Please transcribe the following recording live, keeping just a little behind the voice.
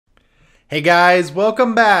Hey guys,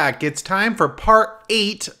 welcome back. It's time for part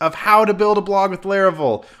 8 of how to build a blog with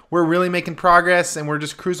Laravel. We're really making progress and we're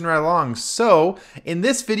just cruising right along. So in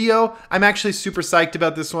this video, I'm actually super psyched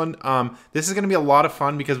about this one. This is going to be a lot of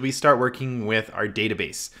fun because we start working with our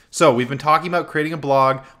database. So we've been talking about creating a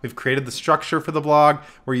blog. We've created the structure for the blog.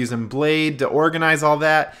 We're using Blade to organize all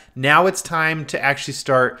that. Now it's time to actually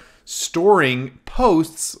start storing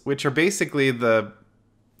posts, which are basically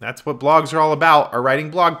that's what blogs are all about, are writing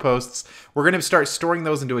blog posts. We're going to start storing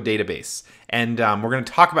those into a database. And we're going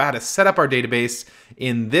to talk about how to set up our database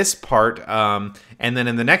in this part. And then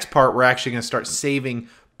in the next part, we're actually going to start saving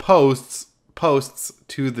posts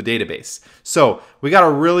to the database. So we got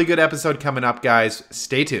a really good episode coming up, guys.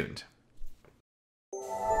 Stay tuned.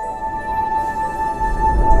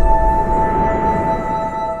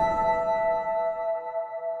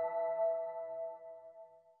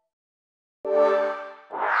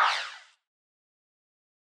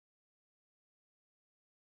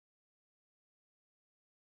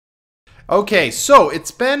 Okay, so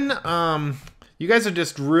it's been, you guys are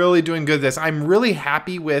just really doing good at this. I'm really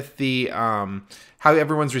happy with the, how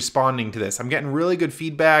everyone's responding to this. I'm getting really good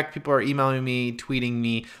feedback. People are emailing me, tweeting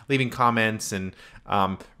me, leaving comments, and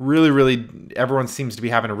really, everyone seems to be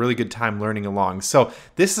having a really good time learning along. So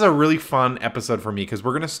this is a really fun episode for me because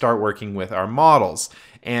we're going to start working with our models.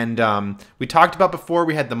 And we talked about before,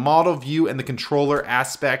 we had the model view and the controller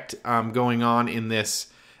aspect going on in this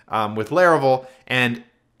with Laravel. And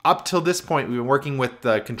up till this point, we've been working with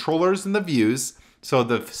the controllers and the views. So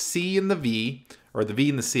the C and the V, or the V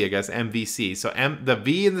and the C, I guess, MVC. So the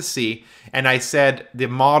V and the C, and I said the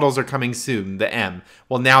models are coming soon, the M.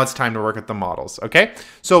 Well, now it's time to work with the models, okay?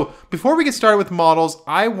 So before we get started with models,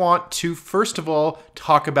 I want to, first of all,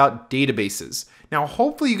 talk about databases. Now,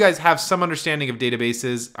 hopefully you guys have some understanding of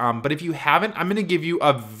databases, but if you haven't, I'm gonna give you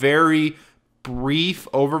a very brief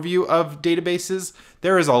overview of databases.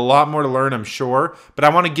 There is a lot more to learn, I'm sure, but I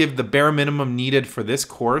want to give the bare minimum needed for this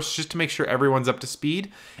course just to make sure everyone's up to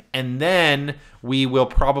speed. And then we will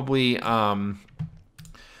probably, and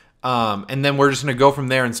then we're just going to go from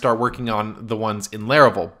there and start working on the ones in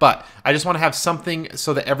Laravel. But I just want to have something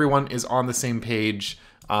so that everyone is on the same page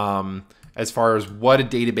as far as what a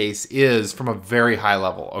database is from a very high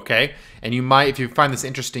level, okay? And you might, if you find this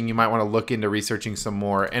interesting, you might want to look into researching some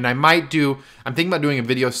more. And I'm thinking about doing a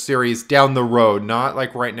video series down the road, not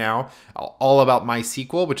like right now, all about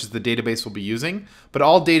MySQL, which is the database we'll be using, but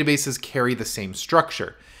all databases carry the same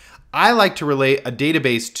structure. I like to relate a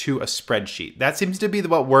database to a spreadsheet. That seems to be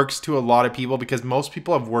what works to a lot of people because most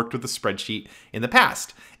people have worked with a spreadsheet in the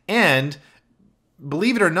past. And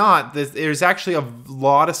believe it or not, there's actually a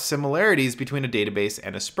lot of similarities between a database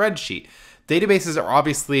and a spreadsheet. Databases are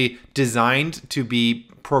obviously designed to be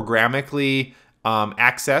programmatically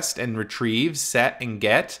accessed and retrieved, set and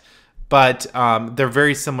get, but they're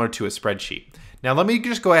very similar to a spreadsheet. Now let me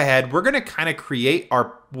just go ahead. We're going to kind of create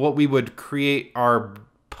what we would create our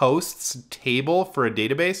posts table for a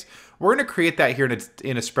database. We're going to create that here in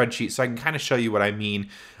a spreadsheet so I can kind of show you what I mean,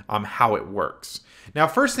 how it works. Now,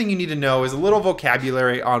 first thing you need to know is a little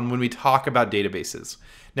vocabulary on when we talk about databases.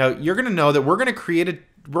 Now, you're going to know that we're going to create a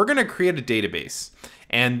database,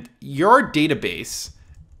 and your database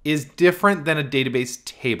is different than a database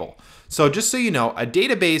table. So just so you know, a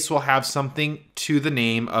database will have something to the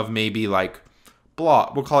name of maybe like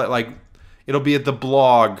blog. We'll call it like, it'll be the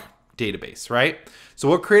blog database, right? So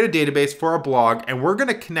we'll create a database for our blog, and we're going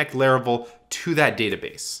to connect Laravel to that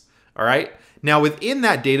database, all right? Now within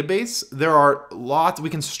that database, there are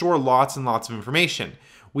we can store lots and lots of information.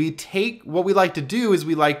 What we like to do is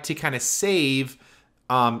we like to kind of save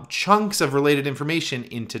chunks of related information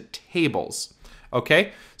into tables,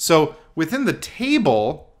 okay? So within the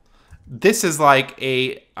table, this is like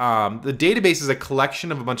the database is a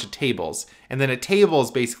collection of a bunch of tables, and then a table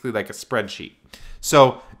is basically like a spreadsheet.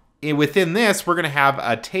 So within this, we're gonna have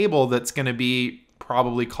a table that's gonna be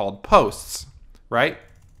probably called posts, right?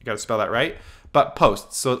 You got to spell that right, but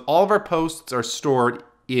posts. So all of our posts are stored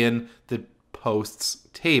in the posts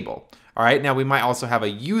table. All right, now we might also have a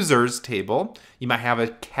users table. You might have a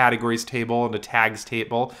categories table and a tags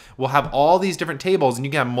table. We'll have all these different tables, and you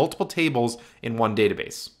can have multiple tables in one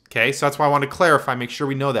database. Okay, so that's why I want to clarify, make sure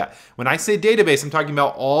we know that. When I say database, I'm talking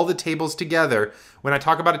about all the tables together. When I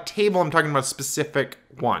talk about a table, I'm talking about a specific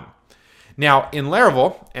one. Now, in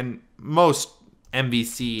Laravel and most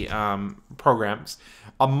MVC programs,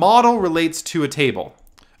 a model relates to a table,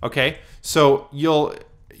 okay? So you'll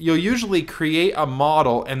usually create a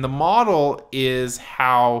model, and the model is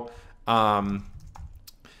how the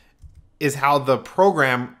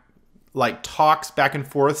program like talks back and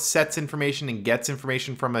forth, sets information and gets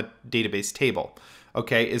information from a database table.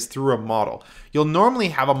 okay, is through a model. You'll normally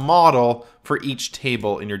have a model for each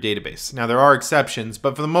table in your database. Now there are exceptions,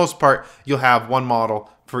 but for the most part, you'll have one model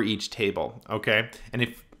for each table, okay? And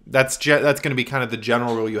if that's going to be kind of the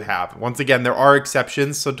general rule you have. Once again, there are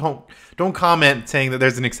exceptions, so don't comment saying that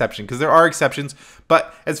there's an exception, because there are exceptions.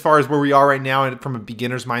 But as far as where we are right now, and from a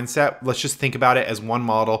beginner's mindset, let's just think about it as one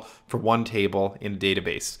model for one table in a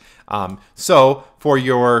database. So for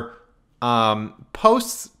your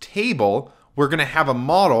posts table, we're going to have a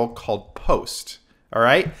model called post. All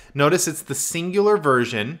right. Notice it's the singular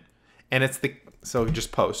version, and it's the so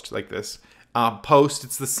just post like this. Post.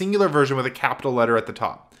 It's the singular version with a capital letter at the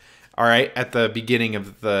top. All right, at the beginning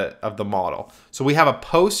of the model. So we have a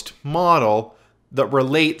post model that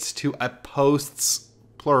relates to a posts,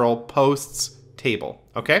 plural, posts table.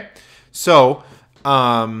 Okay, so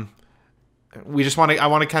we just I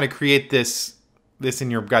want to kind of create this in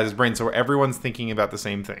your guys' brain so everyone's thinking about the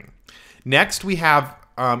same thing. Next, we have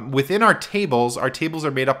within our tables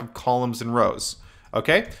are made up of columns and rows.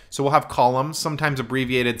 Okay, so we'll have columns, sometimes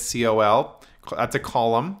abbreviated COL. That's a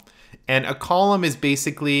column. And a column is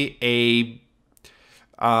basically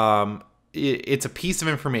it's a piece of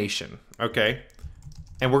information, okay?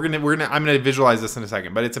 And I'm gonna visualize this in a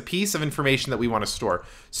second, but it's a piece of information that we want to store.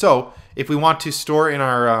 So if we want to store in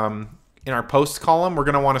our post column, we're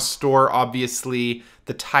gonna want to store obviously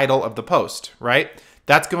the title of the post, right?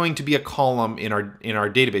 That's going to be a column in our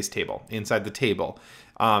database table. Inside the table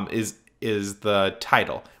is the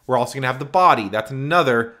title. We're also gonna have the body. That's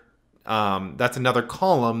another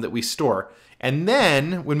column that we store. And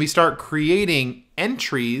then when we start creating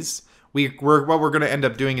entries, what we're going to end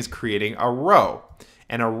up doing is creating a row.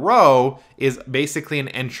 And a row is basically an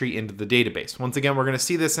entry into the database. Once again, we're going to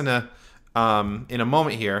see this in a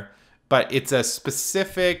moment here, but it's a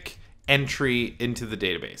specific entry into the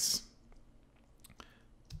database.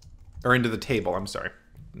 Or into the table, I'm sorry.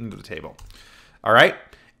 Into the table. All right?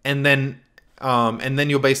 And then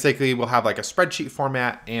you'll basically will have like a spreadsheet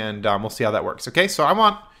format, and we'll see how that works. Okay, so I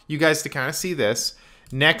want you guys to kind of see this.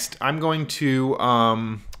 Next, I'm going to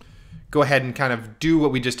go ahead and kind of do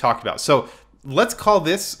what we just talked about. So let's call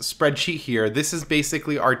this spreadsheet here. This is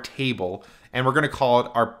basically our table, and we're going to call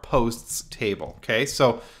it our posts table. Okay,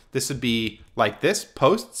 so this would be like this.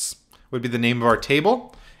 Posts would be the name of our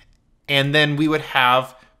table, and then we would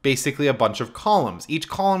have basically a bunch of columns. Each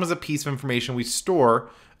column is a piece of information we store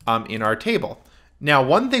in our table. Now,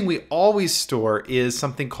 one thing we always store is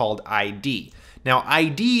something called ID. Now,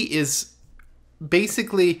 ID is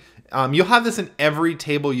basically, you'll have this in every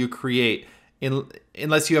table you create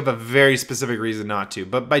unless you have a very specific reason not to.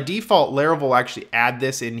 But by default, Laravel will actually add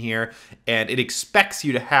this in here, and it expects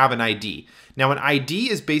you to have an ID. Now, an ID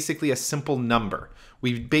is basically a simple number.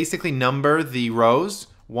 We basically number the rows,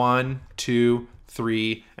 1, 2,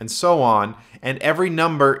 3, and so on, and every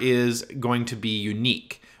number is going to be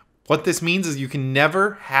unique. What this means is you can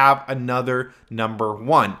never have another number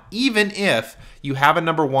 1. Even if you have a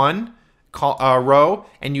number 1 row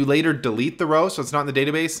and you later delete the row, so it's not in the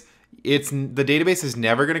database, the database is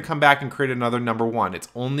never going to come back and create another number 1. It's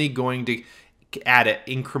only going to add it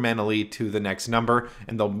incrementally to the next number,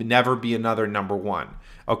 and there'll never be another number 1.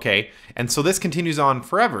 Okay, and so this continues on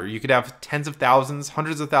forever. You could have tens of thousands,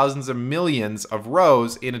 hundreds of thousands, and millions of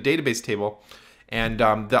rows in a database table, and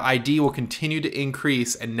the ID will continue to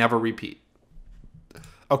increase and never repeat.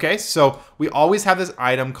 Okay, so we always have this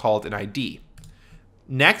item called an ID.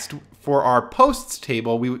 Next, for our posts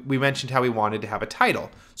table, we mentioned how we wanted to have a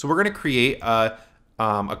title. So we're going to create a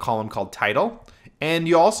column called title, and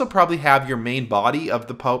you also probably have your main body of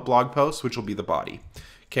the blog post, which will be the body.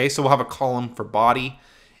 Okay, so we'll have a column for body.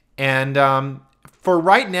 And for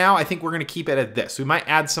right now, I think we're going to keep it at this. We might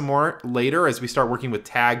add some more later as we start working with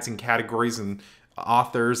tags and categories and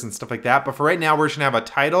authors and stuff like that. But for right now, we're just going to have a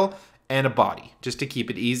title and a body just to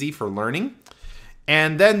keep it easy for learning.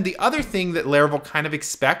 And then the other thing that Laravel kind of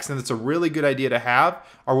expects, and it's a really good idea to have,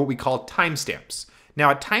 are what we call timestamps.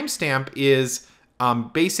 Now, a timestamp is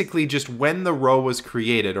basically just when the row was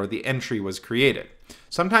created or the entry was created.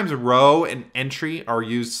 Sometimes row and entry are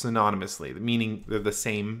used synonymously, meaning they're the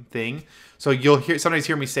same thing. So you'll sometimes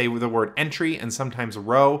hear me say the word entry and sometimes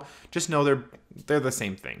row. Just know they're the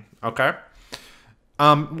same thing, okay?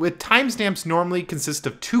 With timestamps normally consist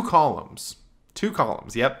of 2 columns. 2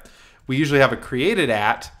 columns, yep. We usually have a created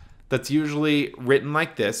at that's usually written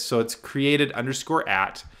like this. So it's created _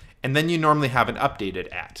 at, and then you normally have an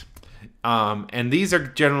updated at. And these are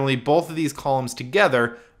generally, both of these columns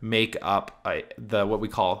together make up what we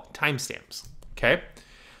call timestamps. Okay,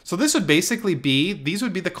 so this would basically be, these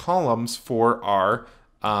would be the columns for our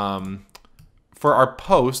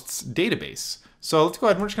posts database. So let's go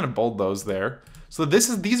ahead, we're just going to bold those there. So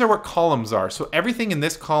these are what columns are. So everything in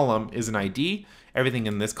this column is an ID, everything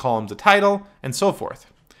in this column is a title, and so forth.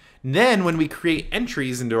 Then when we create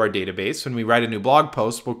entries into our database, when we write a new blog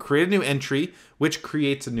post, we'll create a new entry, which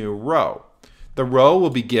creates a new row. The row will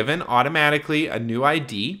be given automatically a new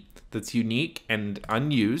ID that's unique and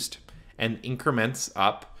unused and increments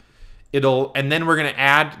up. And then we're going to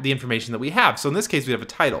add the information that we have. So in this case, we have a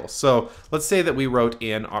title. So let's say that we wrote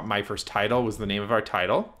in my first title was the name of our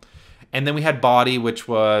title. And then we had body, which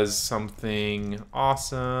was something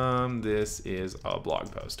awesome. This is a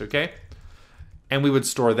blog post, okay? And we would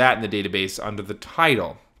store that in the database under the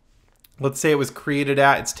title. Let's say it was created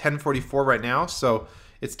it's 10:44 right now. So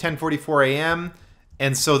it's 10:44 a.m.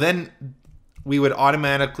 And so then we would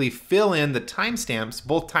automatically fill in the timestamps,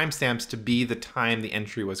 both timestamps, to be the time the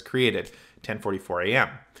entry was created, 10:44 a.m.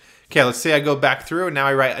 Okay, let's say I go back through and now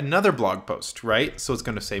I write another blog post, right? So it's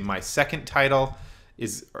going to say my second title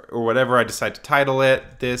is, or whatever I decide to title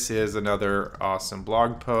it. This is another awesome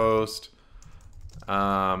blog post.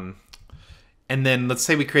 And then let's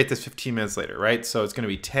say we create this 15 minutes later, right? So it's going to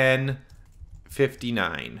be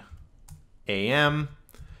 10:59 a.m.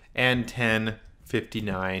 and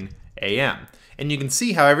 10:59 a.m. And you can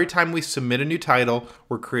see how every time we submit a new title,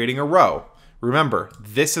 we're creating a row. Remember,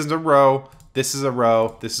 this is a row, this is a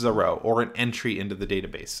row, this is a row, or an entry into the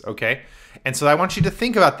database, okay? And so I want you to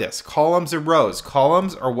think about this. Columns and rows.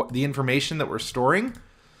 Columns are the information that we're storing,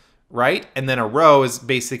 right? And then a row is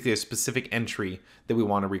basically a specific entry that we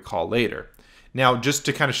want to recall later. Now, just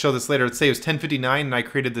to kind of show this later, let's say it was 10:59 and I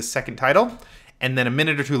created this second title. And then a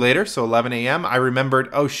minute or two later, so 11 a.m., I remembered,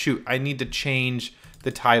 oh shoot, I need to change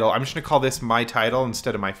the title. I'm just gonna call this my title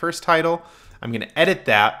instead of my first title. I'm gonna edit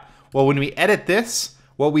that. Well, when we edit this,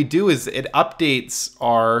 what we do is it updates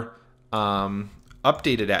our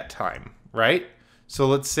updated at time, right? So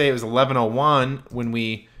let's say it was 11:01 when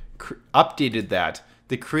we updated that.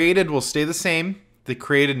 The created will stay the same. The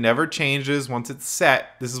created never changes once it's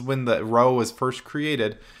set. This is when the row was first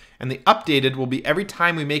created. And the updated will be every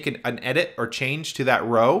time we make an edit or change to that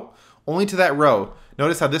row, only to that row.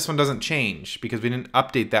 Notice how this one doesn't change because we didn't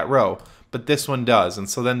update that row, but this one does. And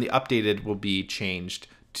so then the updated will be changed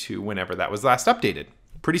to whenever that was last updated.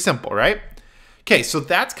 Pretty simple, right? Okay, so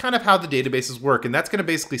that's kind of how the databases work, and that's going to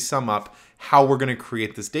basically sum up how we're going to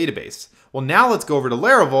create this database. Well, now let's go over to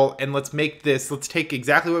Laravel and let's take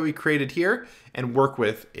exactly what we created here and work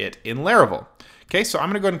with it in Laravel. Okay, so I'm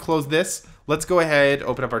going to go ahead and close this. Let's go ahead,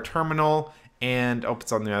 open up our terminal, and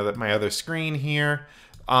it's on my other screen here.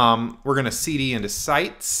 We're going to cd into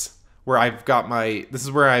sites where I've got this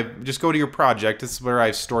is where just go to your project. This is where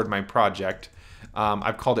I've stored my project.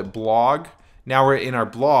 I've called it blog. Now we're in our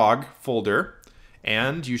blog folder.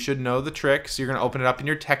 And you should know the trick. So you're going to open it up in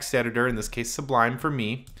your text editor, in this case Sublime for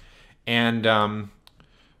me. And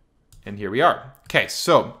here we are. Okay,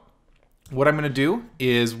 so what I'm going to do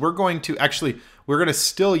is we're going to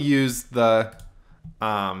still use the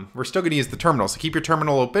terminal. So keep your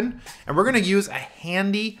terminal open, and we're going to use a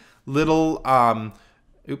handy little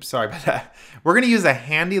oops, sorry about that. We're going to use a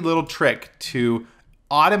handy little trick to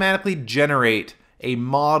automatically generate a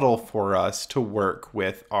model for us to work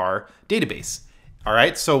with our database. All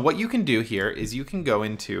right, so what you can do here is you can go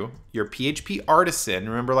into your PHP Artisan.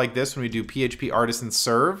 Remember, like this, when we do PHP Artisan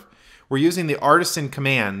serve, we're using the Artisan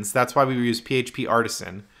commands. That's why we use PHP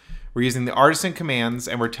Artisan. We're using the Artisan commands,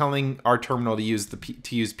 and we're telling our terminal to use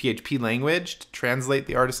PHP language to translate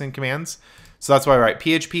the Artisan commands. So that's why I write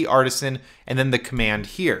PHP Artisan and then the command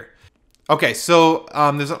here. Okay, so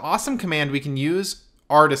there's an awesome command we can use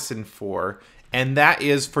Artisan for, and that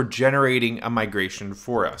is for generating a migration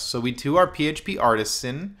for us. So we do our PHP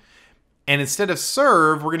Artisan, and instead of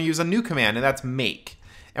serve, we're going to use a new command, and that's make.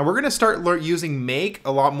 And we're going to start using make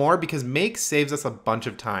a lot more because make saves us a bunch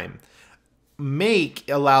of time. Make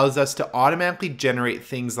allows us to automatically generate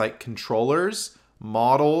things like controllers,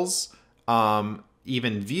 models,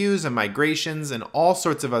 even views and migrations, and all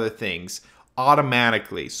sorts of other things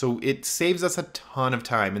automatically. So it saves us a ton of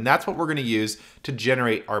time, and that's what we're going to use to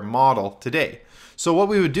generate our model today. So what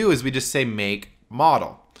we would do is we just say make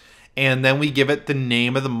model, and then we give it the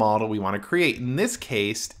name of the model we want to create. In this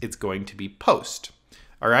case, it's going to be post.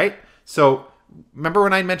 All right, so remember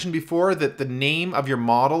when I mentioned before that the name of your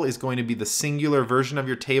model is going to be the singular version of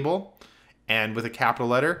your table and with a capital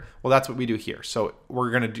letter? Well, that's what we do here. So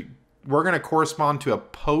we're going to correspond to a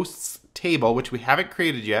posts table, which we haven't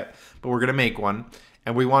created yet, but we're going to make one,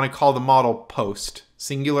 and we want to call the model post,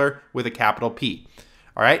 singular with a capital P.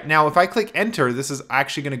 All right, now if I click enter, this is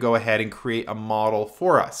actually going to go ahead and create a model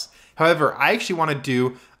for us. However, I actually want to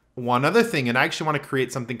do one other thing, and I actually want to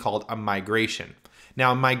create something called a migration.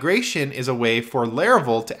 Now, migration is a way for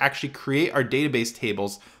Laravel to actually create our database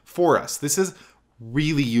tables for us. This is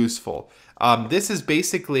really useful. This is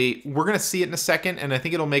basically, we're going to see it in a second, and I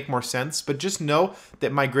think it'll make more sense, but just know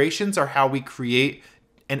that migrations are how we create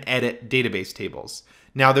and edit database tables.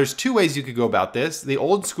 Now, there's two ways you could go about this. The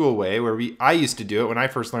old school way, where I used to do it when I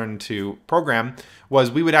first learned to program,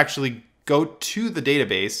 was we would actually go to the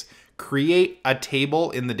database, create a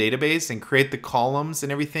table in the database, and create the columns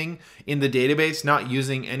and everything in the database, not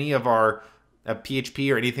using any of our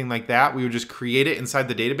PHP or anything like that. We would just create it inside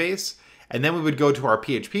the database, and then we would go to our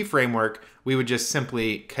PHP framework. We would just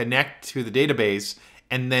simply connect to the database,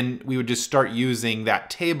 and then we would just start using that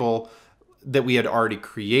table that we had already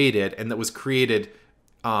created and that was created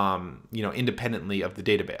independently of the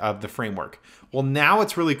database, of the framework. Well, now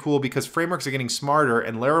it's really cool because frameworks are getting smarter,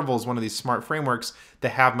 and Laravel is one of these smart frameworks that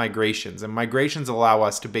have migrations. And migrations allow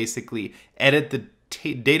us to basically edit the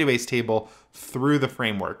database table through the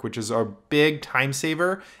framework, which is a big time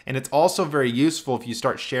saver. And it's also very useful if you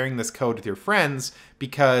start sharing this code with your friends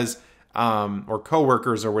because or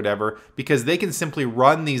coworkers or whatever, because they can simply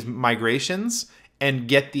run these migrations and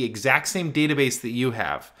get the exact same database that you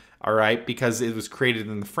have. All right, because it was created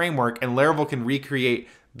in the framework, and Laravel can recreate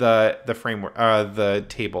the framework, the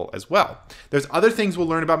table as well. There's other things we'll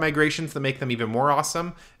learn about migrations that make them even more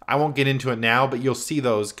awesome. I won't get into it now, but you'll see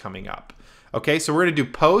those coming up. Okay, so we're gonna do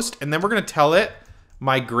post, and then we're gonna tell it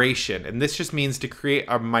migration, and this just means to create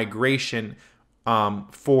a migration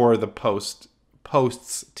for the posts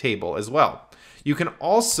table as well. You can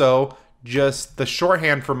also just, the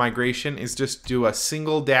shorthand for migration is just do a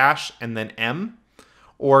single dash and then M.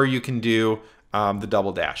 Or you can do the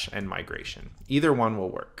double dash and migration. Either one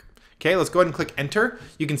will work. Okay, let's go ahead and click enter.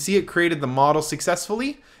 You can see it created the model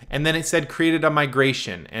successfully, and then it said created a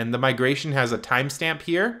migration. And the migration has a timestamp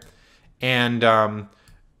here, and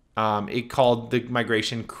it called the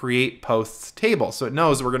migration create posts table. So it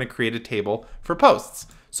knows we're gonna create a table for posts.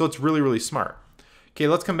 So it's really, really smart. Okay,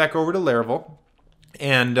 let's come back over to Laravel,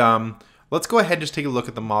 and let's go ahead and just take a look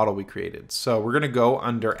at the model we created. So we're gonna go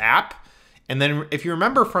under app. And then if you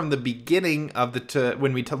remember from the beginning of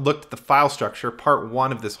when we looked at the file structure, part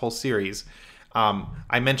 1 of this whole series,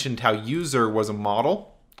 I mentioned how user was a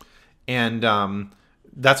model. And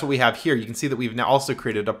that's what we have here. You can see that we've now also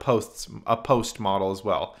created a post model as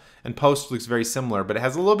well. And post looks very similar, but it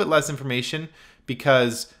has a little bit less information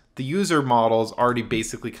because the user model's already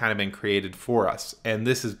basically kind of been created for us. And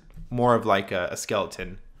this is more of like a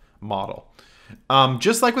skeleton model.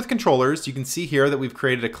 Just like with controllers, you can see here that we've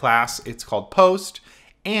created a class. It's called post,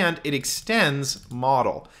 and it extends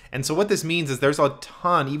model. And so what this means is there's a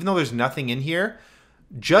ton, even though there's nothing in here,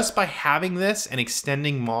 just by having this and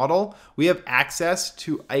extending model, we have access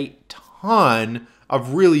to a ton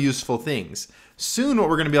of really useful things. Soon what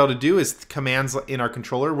we're going to be able to do is commands in our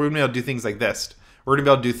controller. We're going to be able to do things like this. We're going to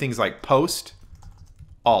be able to do things like post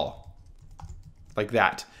all, like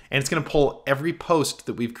that. And it's going to pull every post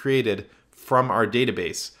that we've created from our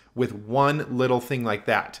database with one little thing like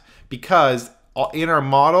that, because in our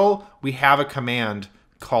model we have a command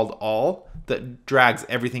called all that drags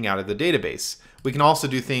everything out of the database. We can also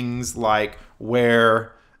do things like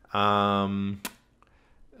where let's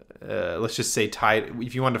just say title.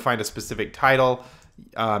 If you want to find a specific title,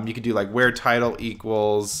 you could do like where title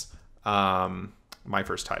equals my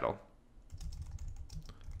first title,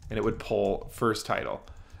 and it would pull first title.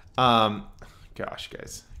 Gosh,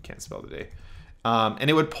 guys, can't spell today. And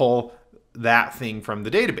it would pull that thing from the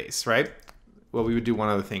database, right? Well, we would do one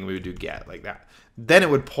other thing. We would do get, like that. Then it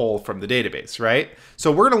would pull from the database, right?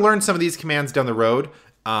 So we're going to learn some of these commands down the road.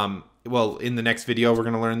 Well, in the next video, we're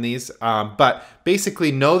going to learn these. But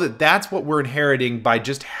basically know that that's what we're inheriting by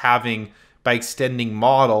just having, by extending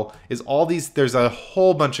model, is all these, there's a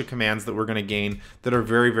whole bunch of commands that we're going to gain that are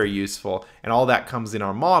very, very useful. And all that comes in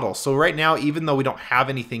our model. So right now, even though we don't have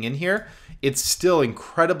anything in here, it's still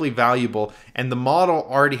incredibly valuable, and the model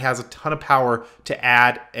already has a ton of power to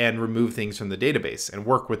add and remove things from the database and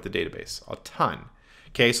work with the database a ton.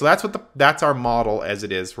 Okay, so that's our model as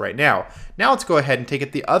it is right now. Now let's go ahead and take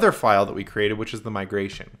it the other file that we created, which is the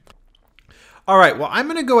migration. All right, well, I'm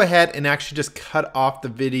gonna go ahead and actually just cut off the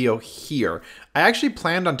video here. I actually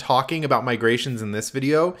planned on talking about migrations in this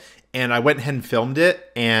video, and I went ahead and filmed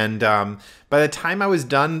it, and by the time I was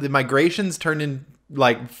done, the migrations turned in,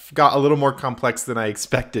 got a little more complex than I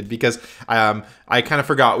expected, because I kind of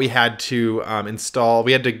forgot we had to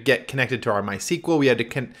we had to get connected to our MySQL, we had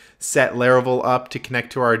to set Laravel up to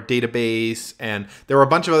connect to our database, and there were a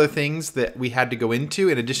bunch of other things that we had to go into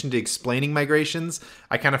in addition to explaining migrations.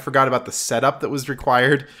 I kind of forgot about the setup that was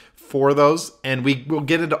required for those, and we'll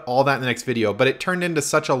get into all that in the next video, but it turned into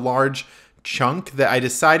such a large chunk that I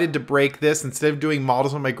decided to break this. Instead of doing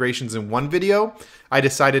models and migrations in one video, I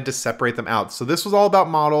decided to separate them out. So this was all about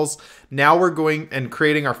models. Now we're going and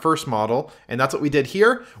creating our first model, and that's what we did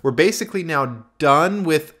here. We're basically now done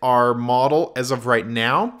with our model as of right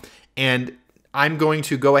now, and I'm going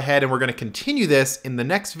to go ahead and we're going to continue this in the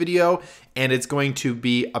next video, and it's going to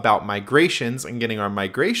be about migrations and getting our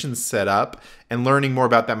migrations set up and learning more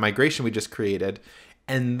about that migration we just created.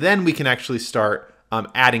 And then we can actually start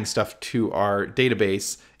adding stuff to our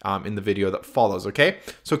database in the video that follows, okay?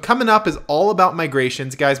 So coming up is all about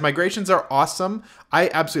migrations. Guys, migrations are awesome. I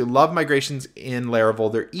absolutely love migrations in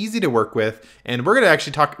Laravel. They're easy to work with, and we're gonna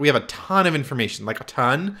actually talk, we have a ton of information, like a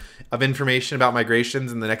ton of information about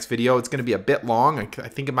migrations in the next video. It's gonna be a bit long. I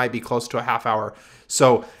think it might be close to a half hour.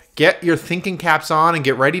 So get your thinking caps on and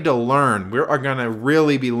get ready to learn. We are going to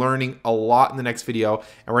really be learning a lot in the next video,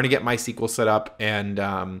 and we're going to get MySQL set up and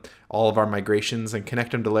all of our migrations and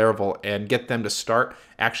connect them to Laravel and get them to start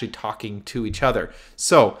actually talking to each other.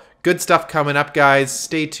 So good stuff coming up, guys.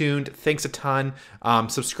 Stay tuned. Thanks a ton.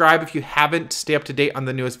 Subscribe if you haven't. Stay up to date on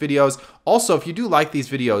the newest videos. Also, if you do like these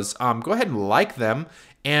videos, go ahead and like them.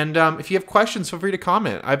 And if you have questions, feel free to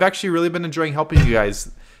comment. I've actually really been enjoying helping you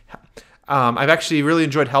guys. I've actually really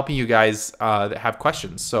enjoyed helping you guys that have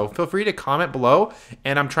questions. So feel free to comment below,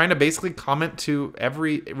 and I'm trying to basically comment to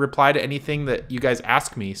reply to anything that you guys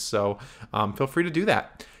ask me. So feel free to do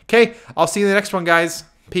that. Okay, I'll see you in the next one, guys.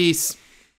 Peace.